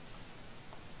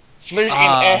 flew in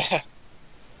air,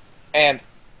 and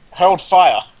hurled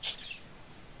fire.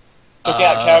 Took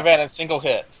out Caravan in single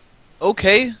hit.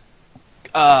 Okay.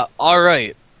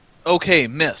 Alright. Okay,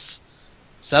 miss.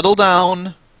 Settle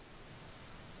down.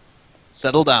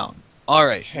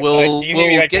 Alright, we'll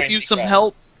get you some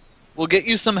help. We'll get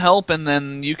you some help, and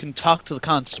then you can talk to the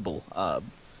constable.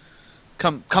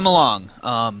 Come along.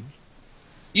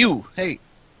 Hey,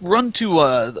 run to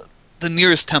the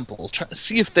nearest temple.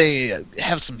 See if they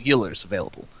have some healers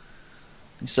available.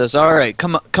 He says, "Alright,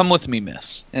 come with me,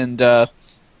 miss." And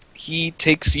he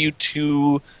takes you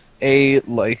to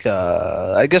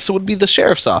I guess it would be the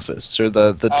sheriff's office or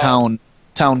the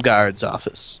town guard's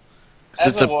office. 'Cause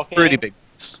it's a pretty big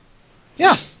place.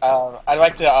 Yeah. I'd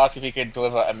like to ask if you could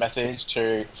deliver a message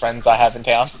to friends I have in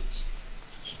town.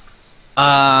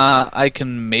 I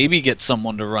can maybe get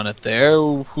someone to run it there.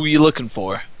 Who are you looking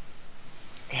for?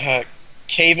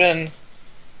 Caben.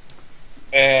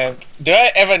 And do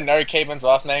I ever know Caben's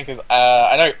last name? Because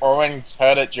I know Oren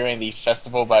heard it during the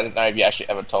festival, but I didn't know if you actually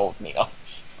ever told Neil.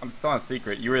 It's not a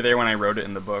secret. You were there when I wrote it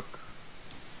in the book.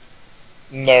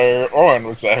 No, Oren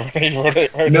was there when he wrote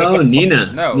it. No,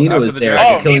 Nina. No, Nina after was the there.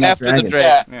 dragon. Killing After the dragon.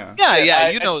 dragon. Yeah, Yeah,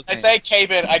 you know his I name. say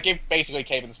Caben. I give basically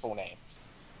Caben's full name.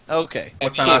 Okay.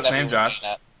 What's And my he last never name, was Josh? in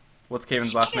that. What's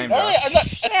Caven's last name, No, Josh?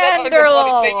 it's not under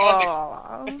bloody thing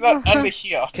it's not under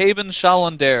here. Caben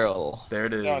Shallandarel. There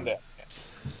it is. Down there.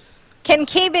 Can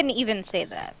Caben even say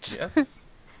that? Yes.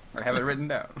 I have it written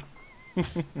down.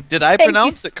 Did I Can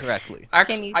pronounce you it correctly?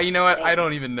 Actually, you you know what? say- I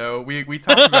don't even know. We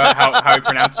talked about how he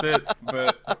pronounced it,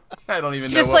 but I don't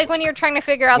even know. Just like when you're trying to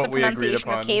figure out what the we agreed pronunciation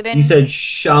of upon. Caben. You said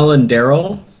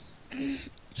Shallandarel?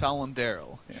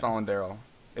 Shallandarel. Shallandarel.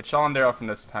 It's Shallandarel from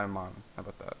this time on. How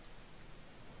about that?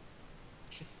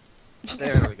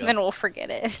 There we go. Then we'll forget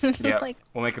it. Yeah. Like,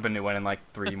 We'll make up a new one in like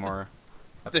 3 more.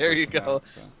 There you episodes from go. now,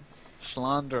 so.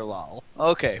 Schlanderlal.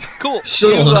 Okay, cool.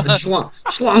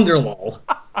 Schlanderlol.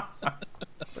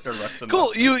 It's like a Russian.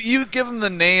 Cool. You give him the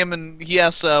name, and he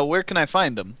asks, "Where can I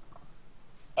find him?"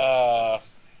 I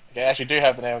actually do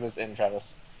have the name of this in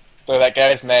Travis. So that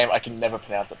guy's name, I can never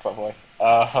pronounce it properly.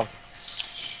 It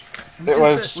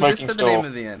was Smoking We just said the name Stool.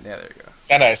 of the end. Yeah, there you go.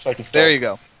 I know, Smoking Stool. There you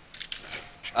go.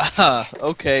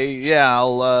 Okay. Yeah,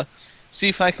 I'll see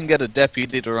if I can get a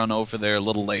deputy to run over there a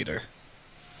little later.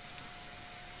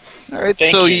 All right.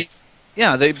 Thank so you.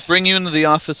 yeah, they bring you into the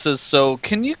offices. So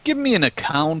can you give me an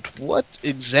account? What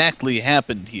exactly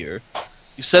happened here?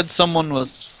 You said someone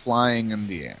was flying in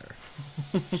the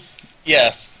air.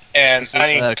 Yes, and Is it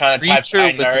any a kind of types creature I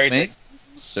with know.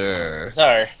 wings, or...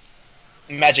 No,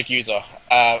 magic user.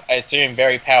 I assume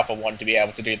very powerful one to be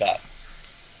able to do that.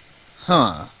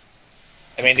 Huh.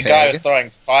 I mean, the guy Okay. was throwing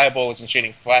fireballs and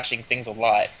shooting flashing things of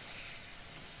light.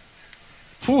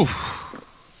 Whew.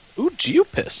 Who'd you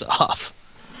piss off?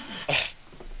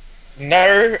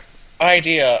 No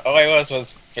idea. All I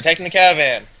was protecting the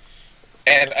caravan.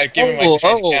 And I give him my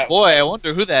defense account. Boy, I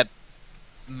wonder who that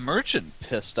merchant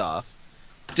pissed off.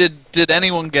 Did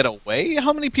anyone get away?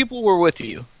 How many people were with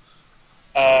you?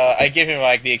 I give him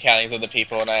like the accountings of the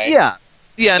people, and Yeah,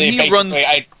 and they he runs.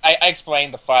 I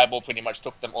explained the fireball pretty much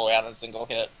took them all out in a single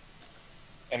hit,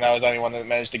 and I was the only one that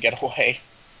managed to get away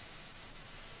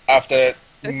after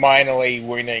minorly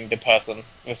wounding the person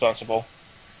responsible.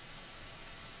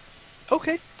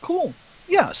 Okay, cool.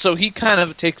 Yeah, so he kind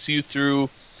of takes you through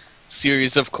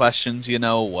series of questions. You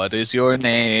know, what is your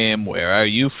name? Where are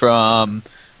you from?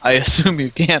 I assume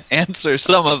you can't answer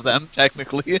some of them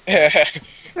technically. where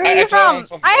are you told him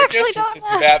from? I actually Lucas, don't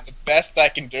It's know. about the best I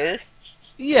can do.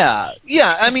 Yeah.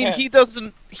 I mean, he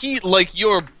doesn't.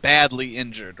 You're badly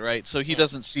injured, right? So he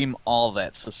doesn't seem all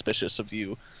that suspicious of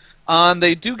you.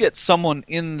 They do get someone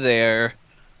in there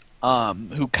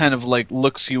who kind of like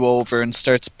looks you over and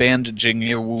starts bandaging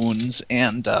your wounds,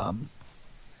 and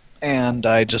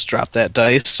I just dropped that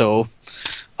dice, so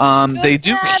they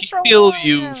do natural heal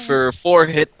you one. for 4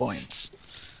 hit points.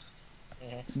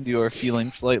 You are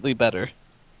feeling slightly better.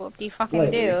 Whoop-de fucking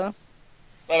Slightly. do.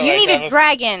 By the You way, need a Travis,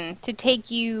 dragon to take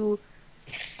you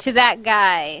to that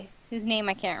guy whose name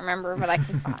I can't remember, but I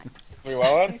can find.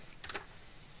 Llewellyn?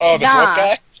 Oh, the Nah. dwarf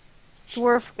guy?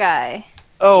 Dwarf guy.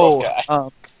 Oh, guy.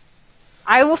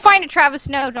 I will find it, Travis.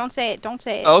 No, don't say it. Don't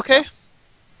say it. Okay.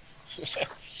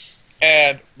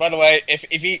 And, by the way, if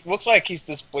he looks like he's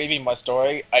disbelieving my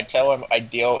story, I tell him I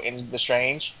deal in the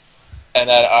strange, and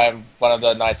that I'm one of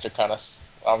the Knights Draconis.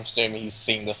 I'm assuming he's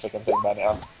seen the freaking thing by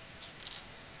now.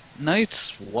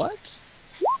 Knights, what?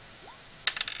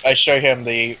 I show him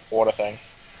the order thing.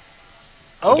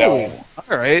 Oh, Medallion.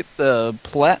 alright, the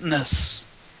Platinus.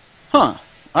 Huh,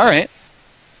 alright.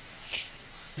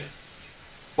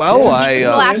 Well, Yes, He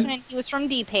was I, Glacian and he was from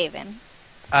Deep Haven.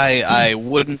 I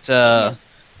wouldn't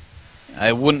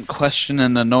question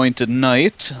an anointed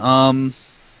knight.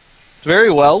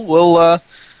 Very well.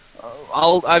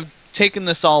 I've taken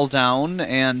this all down,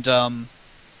 and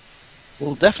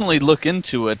we'll definitely look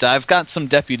into it. I've got some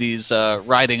deputies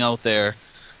riding out there,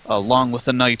 along with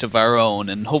a knight of our own,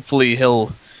 and hopefully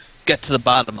he'll get to the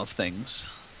bottom of things.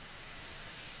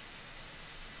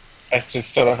 I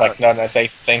just sort of like nod and I say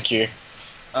thank you.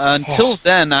 Until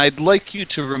then, I'd like you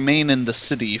to remain in the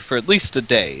city for at least a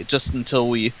day, just until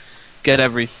we get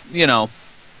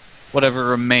whatever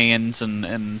remains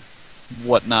and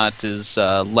whatnot is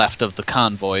left of the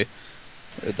convoy,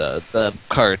 or the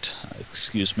cart.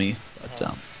 Excuse me,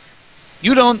 but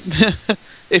you don't.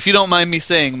 If you don't mind me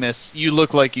saying, Miss, you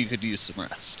look like you could use some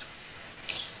rest.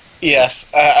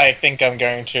 Yes, I think I'm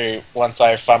going to, once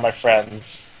I find my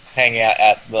friends, hang out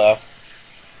at the...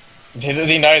 Did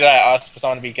he know that I asked for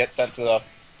someone to get sent to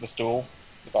the stool?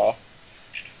 The bar?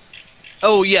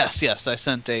 Oh yes, I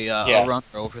sent a Yeah. runner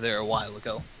over there a while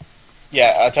ago.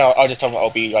 Yeah, I'll just tell him I'll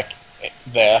be, like,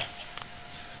 there.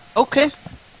 Okay,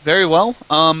 very well.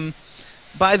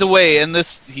 By the way, and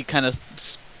this he kind of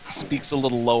speaks a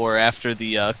little lower after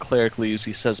the cleric leaves.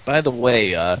 He says, "By the way,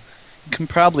 you can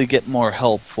probably get more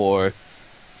help for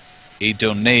a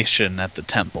donation at the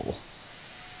temple,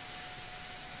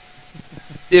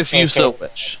 if you so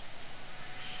wish."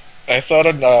 I sort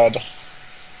of nod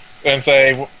and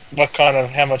say,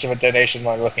 how much of a donation am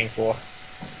I looking for?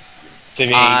 To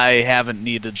be I haven't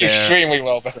needed there. extremely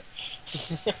well. To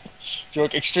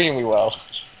look extremely well.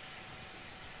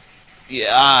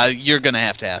 Yeah, you're gonna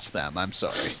have to ask them. I'm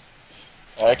sorry.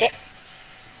 Okay.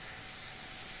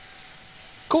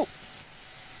 Cool.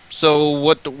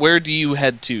 So, where do you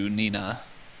head to, Nina?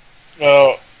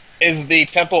 Well, is the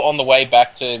temple on the way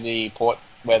back to the port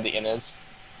where the inn is?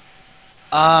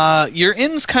 Your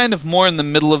inn's kind of more in the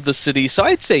middle of the city, so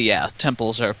I'd say yeah,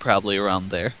 temples are probably around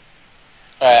there.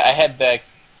 Alright, I head there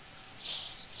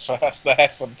first. I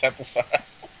head for the temple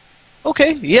first.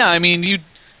 Okay, yeah, I mean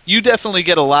you definitely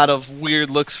get a lot of weird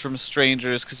looks from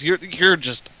strangers because you're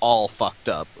just all fucked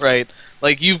up, right?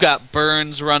 Like you've got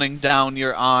burns running down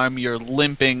your arm, you're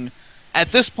limping.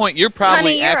 At this point, you're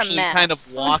probably Honey, you're a actually kind of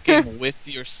mess. walking with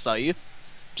your scythe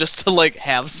just to like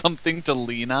have something to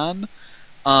lean on.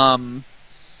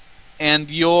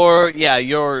 And you're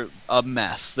a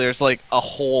mess. There's like a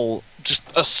hole, just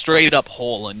a straight up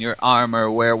hole in your armor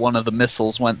where one of the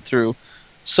missiles went through.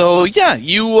 So yeah,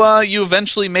 you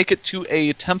eventually make it to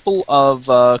a temple of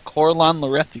Corlan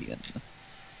Lorethian.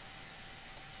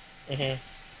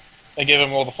 I give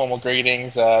him all the formal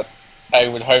greetings that I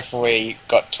would hopefully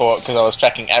got taught because I was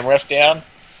tracking Amref down,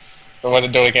 but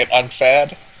wasn't doing it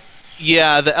unfair.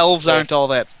 Yeah, the elves Yeah. aren't all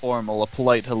that formal. A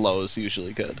polite hello is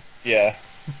usually good. Yeah.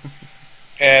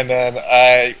 And then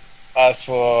I asked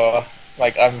for,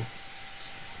 like, I'm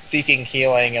seeking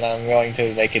healing and I'm willing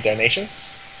to make a donation.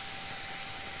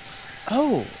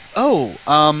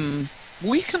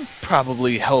 We can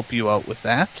probably help you out with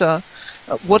that.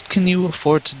 What can you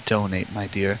afford to donate, my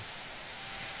dear?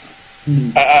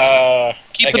 Keep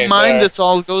Okay, in mind, so- this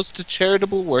all goes to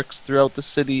charitable works throughout the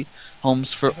city,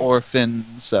 homes for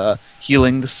orphans,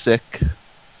 healing the sick.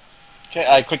 Okay,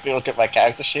 I quickly look at my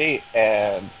character sheet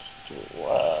and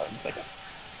 1 second.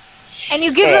 And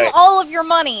you give him Alright. all of your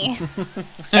money.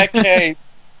 Okay,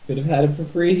 Could have had it for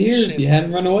free here if you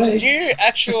hadn't run away. did you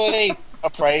actually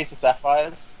appraise the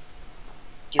sapphires?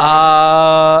 Do you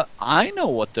I know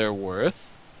what they're worth.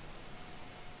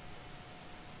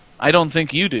 I don't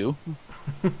think you do.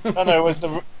 No, was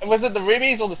it the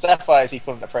rubies or the sapphires he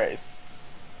couldn't appraise?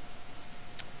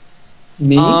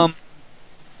 Me?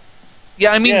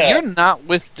 Yeah, I mean, Yeah. you're not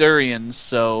with Durian,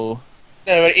 so...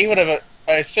 No, but even if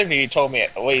I assume you told me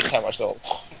at least how much they'll.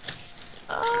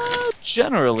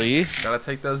 Generally. Gotta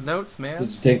take those notes, man. Did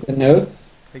you take the notes?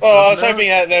 Take Well, I was those hoping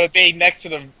notes. that they would be next to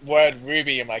the word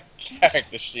Ruby in my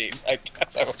character sheet. I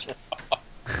guess I was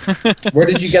wrong. Where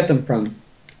did you get them from?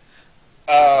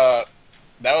 That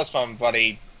was from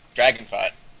bloody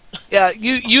Dragonfight. Yeah,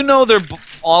 you know they're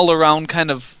all around kind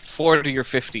of 40 or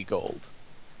 50 gold.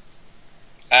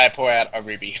 I pour out a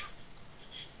Ruby.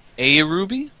 A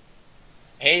ruby?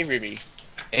 Hey, Ruby.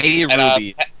 A And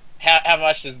ruby. how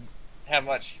much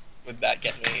would that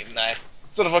get me? And I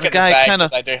sort of look The at the guy bag kinda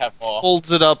because I do have more.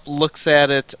 Holds it up, looks at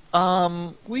it.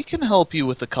 We can help you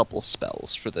with a couple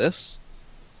spells for this.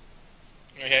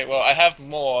 Okay, well, I have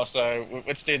more, so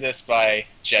let's do this by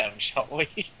gem, shall we?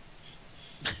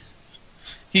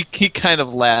 He kind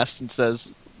of laughs and says,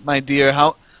 "My dear,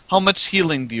 how much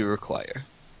healing do you require?"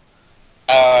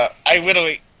 I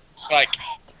literally, like,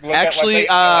 look Actually,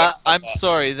 at my thing, I'm and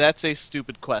sorry, that's a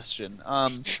stupid question.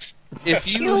 If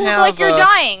you You look have like you're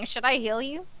dying. Should I heal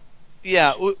you?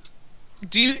 yeah,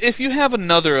 if you have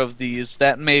another of these,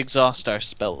 that may exhaust our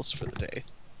spells for the day.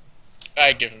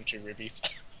 I give him 2 rubies.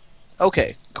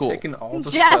 Okay, cool. Taking all the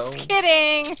Just spells.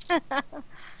 kidding.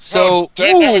 So,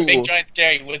 don't know when ooh. big giant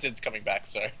scary wizard's coming back,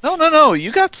 so. No,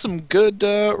 you got some good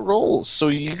rolls. So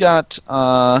you got,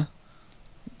 let's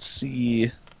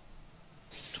see,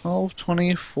 12,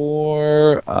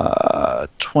 24,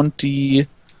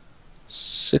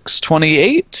 26,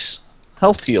 28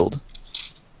 health healed.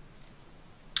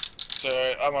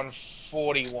 So I'm on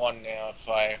 41 now, if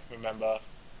I remember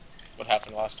what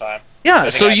happened last time. Yeah, I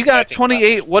think so I- you I got think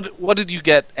 28. What did you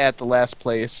get at the last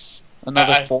place?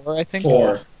 Another I- 4, I think?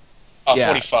 4. Oh, Yeah.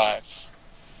 45.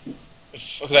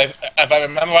 If I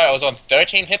remember right, I was on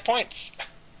 13 hit points.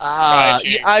 Ah, Right,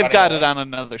 you- I've got 21. it on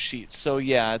another sheet. So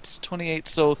yeah, it's 28.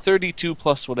 So 32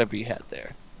 plus whatever you had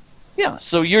there. Yeah,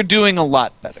 so you're doing a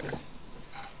lot better.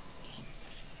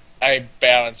 I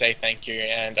bow and say thank you,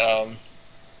 and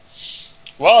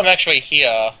while I'm actually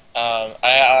here, I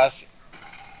ask,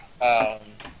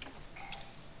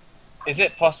 is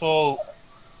it possible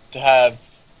to have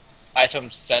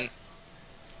items sent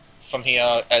from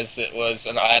here as it was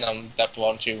an item that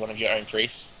belonged to one of your own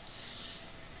priests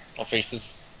or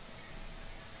priestesses?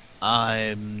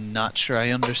 I'm not sure I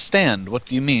understand. What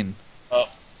do you mean?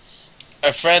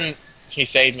 A friend who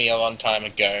saved me a long time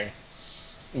ago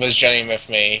was journeying with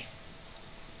me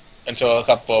until a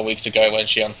couple of weeks ago when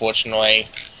she unfortunately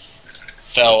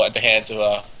fell at the hands of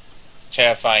a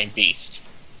terrifying beast.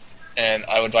 And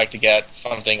I would like to get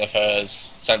something of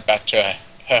hers sent back to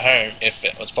her home if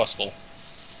it was possible.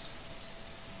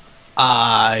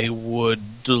 I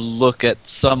would look at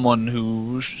someone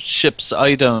who ships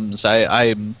items.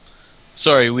 I'm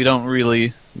sorry, we don't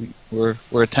really. We're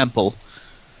a temple.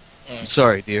 I'm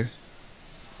sorry, dear.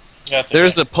 That's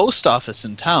There's okay. a post office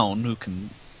in town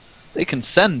they can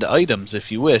send items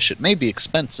if you wish. It may be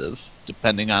expensive,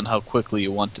 depending on how quickly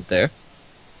you want it there.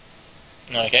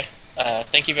 Okay.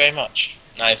 Thank you very much.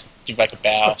 Nice. Give like a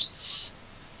bow.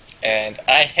 And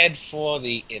I head for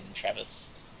the inn, Travis.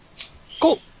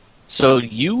 Cool. So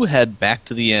you head back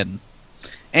to the inn.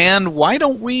 And why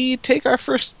don't we take our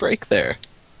first break there?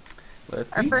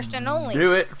 Let's Our first and only.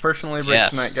 do it. First and only break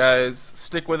Yes. tonight, guys.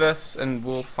 Stick with us, and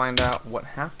we'll find out what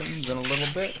happens in a little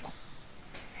bit.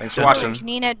 Thanks for Gentlemen. watching.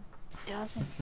 Nina doesn't